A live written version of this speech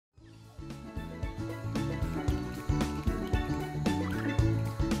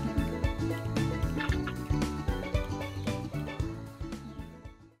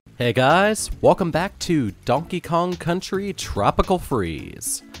Hey guys, welcome back to Donkey Kong Country Tropical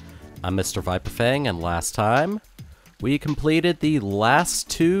Freeze. I'm Mr. Viperfang, and last time, we completed the last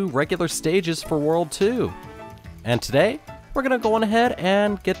two regular stages for World 2. And today, we're gonna go on ahead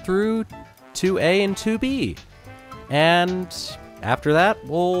and get through 2A and 2B. And after that,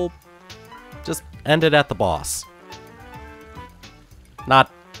 we'll just end it at the boss.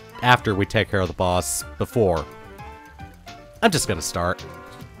 Not after we take care of the boss, before. I'm just gonna start.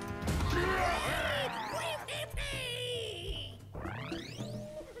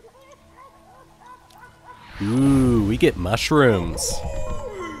 Ooh, we get mushrooms.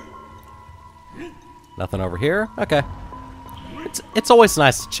 Nothing over here? Okay. It's always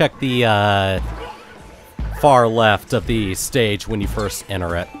nice to check the far left of the stage when you first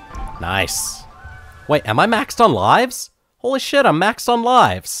enter it. Nice. Wait, am I maxed on lives? Holy shit, I'm maxed on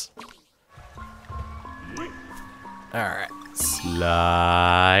lives. Alright.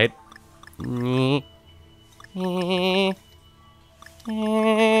 Slide.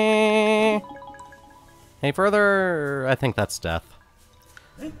 Any further? I think that's death.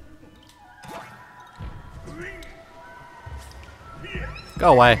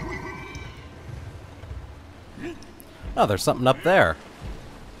 Go away. Oh, there's something up there.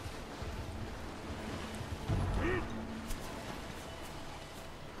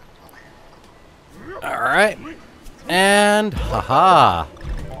 Alright. And, haha.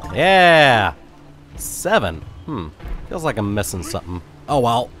 Yeah. 7. Feels like I'm missing something. Oh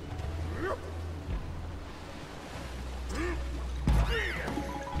well.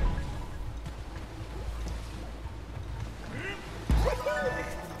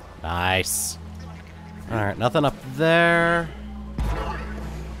 Nice. Alright, nothing up there.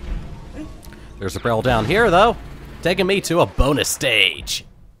 There's a barrel down here, though. Taking me to a bonus stage.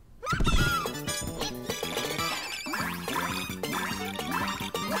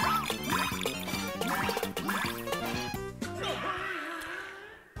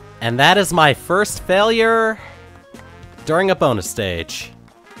 And that is my first failure during a bonus stage.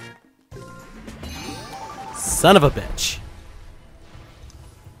 Son of a bitch.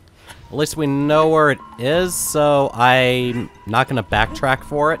 At least we know where it is, so I'm not gonna backtrack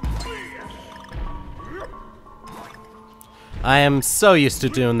for it. I am so used to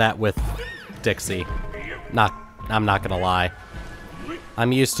doing that with Dixie. I'm not gonna lie.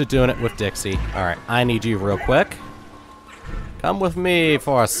 I'm used to doing it with Dixie. Alright, I need you real quick. Come with me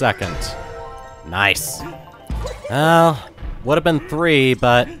for a second. Nice. Well, would have been 3,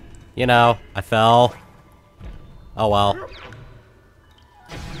 but, you know, I fell. Oh well.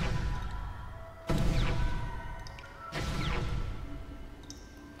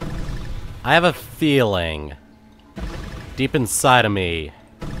 I have a feeling deep inside of me.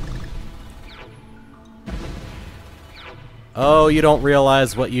 Oh, you don't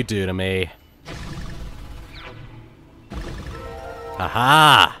realize what you do to me.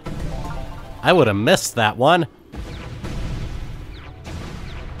 Haha! I would have missed that one.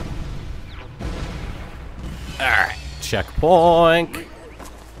 Alright, checkpoint.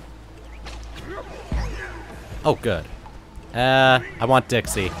 Oh, good. I want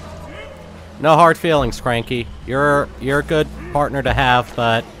Dixie. No hard feelings, Cranky. You're a good partner to have,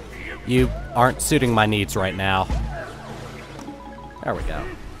 but you aren't suiting my needs right now. There we go.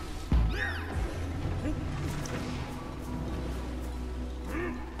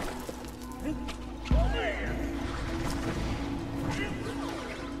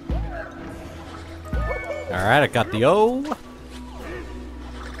 Alright, I got the O.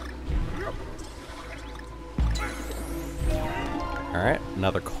 Alright,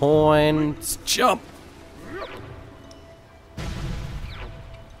 another coin. Let's jump!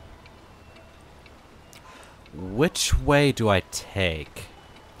 Which way do I take?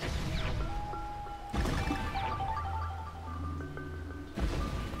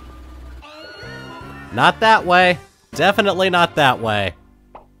 Not that way. Definitely not that way.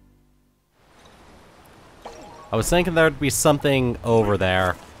 I was thinking there'd be something over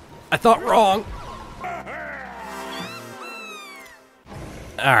there. I thought wrong!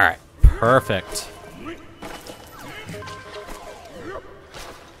 Alright, perfect.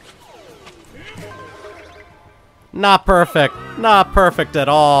 Not perfect. Not perfect at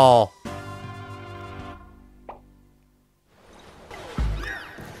all.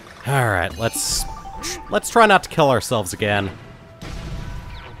 Alright, let's try not to kill ourselves again.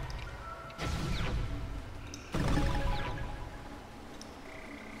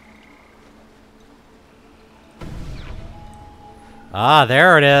 Ah,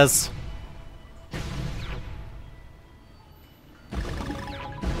 there it is.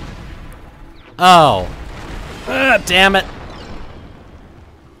 Oh. Damn it.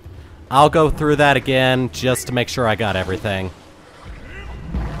 I'll go through that again just to make sure I got everything.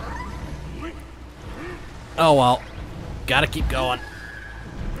 Oh well. Gotta keep going.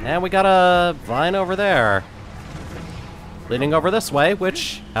 And we got a vine over there. Leading over this way,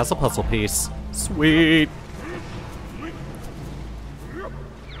 which has a puzzle piece. Sweet.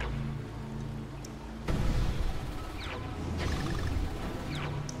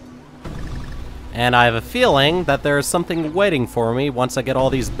 And I have a feeling that there's something waiting for me once I get all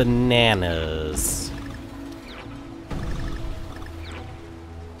these bananas.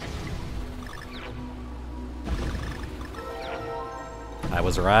 I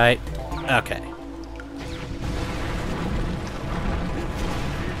was right. Okay.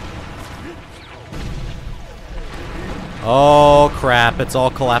 Oh crap, it's all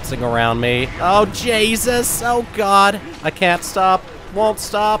collapsing around me. Oh Jesus, oh God. I can't stop, won't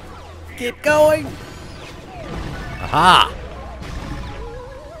stop. Keep going. Aha!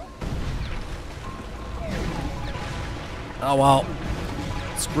 Oh well.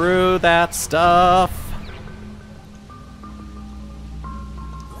 Screw that stuff.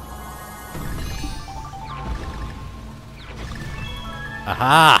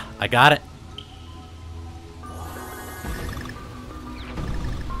 Aha! I got it.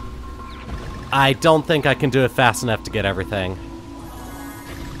 I don't think I can do it fast enough to get everything.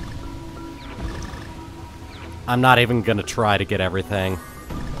 I'm not even gonna try to get everything.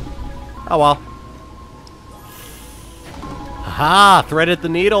 Oh well. Aha! Threaded the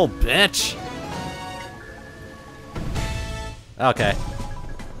needle, bitch! Okay.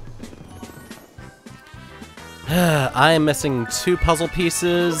 I am missing 2 puzzle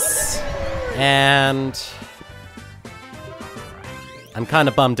pieces, and I'm kind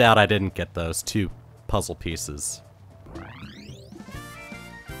of bummed out I didn't get those 2 puzzle pieces.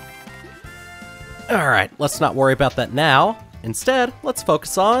 Alright, let's not worry about that now. Instead, let's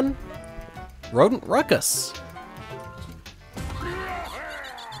focus on Rodent Ruckus.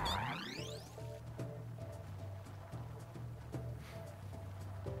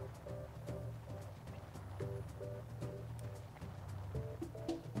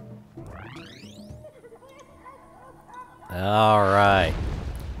 Alright.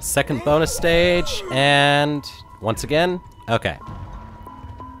 Second bonus stage, and once again, okay.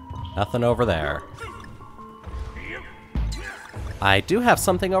 Nothing over there. I do have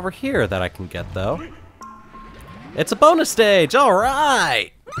something over here that I can get, though. It's a bonus stage!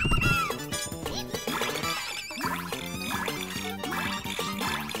 Alright!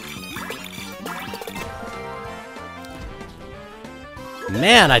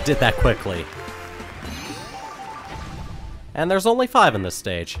 Man, I did that quickly. And there's only 5 in this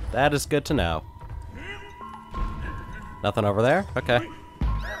stage. That is good to know. Nothing over there? Okay.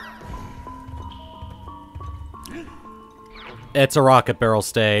 It's a rocket barrel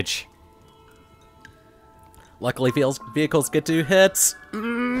stage. Luckily, vehicles get 2 hits.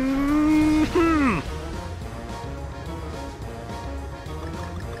 Mm-hmm.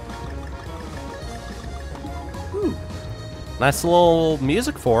 Ooh. Nice little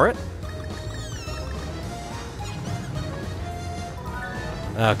music for it.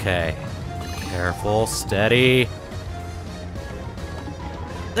 Okay. Careful, steady.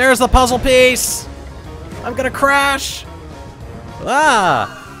 There's the puzzle piece! I'm gonna crash!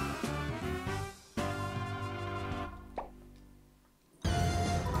 Ah!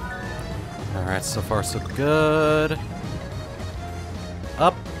 Alright, so far so good.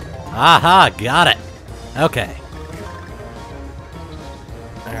 Up. Aha, got it! Okay.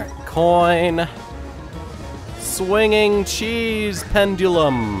 Alright, coin. Swinging cheese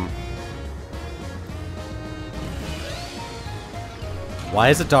pendulum. Why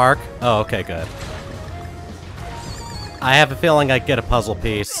is it dark? Oh, okay, good. I have a feeling I get a puzzle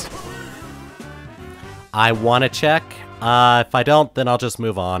piece. I want to check. If I don't, then I'll just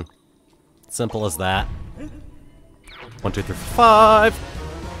move on. Simple as that. 1, 2, 3, 4, 5.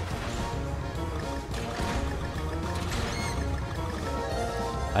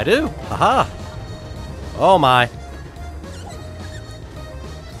 I do. Aha. Oh my.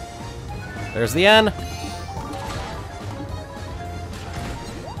 There's the end.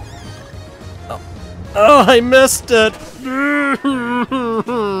 Oh, oh, I missed it.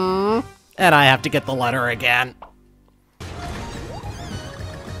 And I have to get the letter again.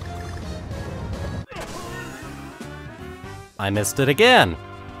 I missed it again.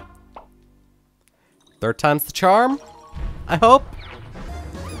 3rd time's the charm, I hope.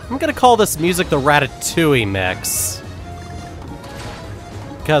 I'm gonna call this music the Ratatouille mix.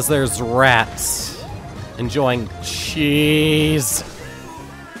 Because there's rats enjoying cheese.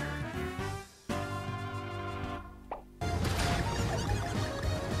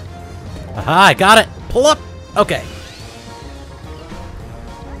 Ah, I got it! Pull up! Okay.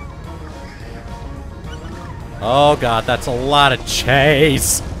 Oh god, that's a lot of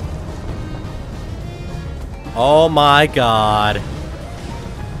chase! Oh my god.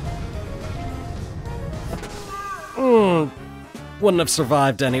 Wouldn't have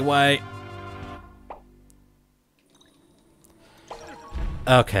survived anyway.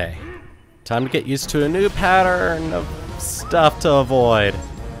 Okay. Time to get used to a new pattern of stuff to avoid.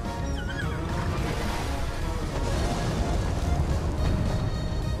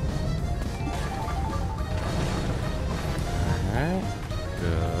 Alright.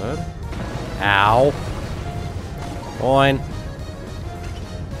 Good. Ow. Coin.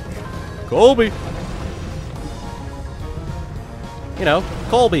 Colby. You know,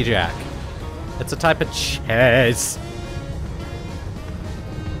 Colby Jack. It's a type of chase.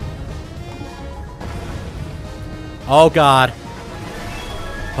 Oh god.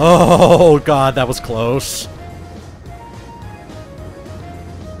 Oh god, that was close.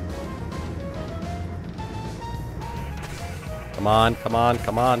 Come on, come on,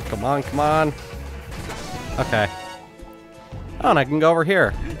 come on, come on, come on. Okay. Oh, and I can go over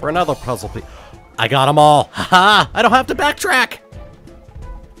here for another puzzle piece. I got them all. Haha! I don't have to backtrack.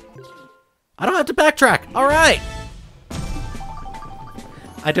 I don't have to backtrack. All right.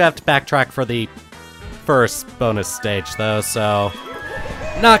 I do have to backtrack for the first bonus stage, though, so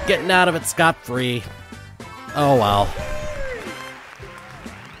not getting out of it scot-free. Oh well.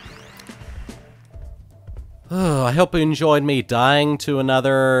 Oh, I hope you enjoyed me dying to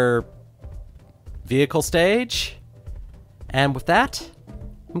another vehicle stage. And with that,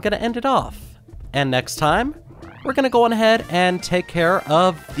 I'm gonna end it off. And next time, we're gonna go on ahead and take care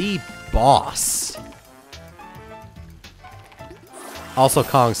of the boss. Also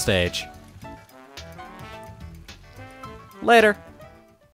Kong stage. Later.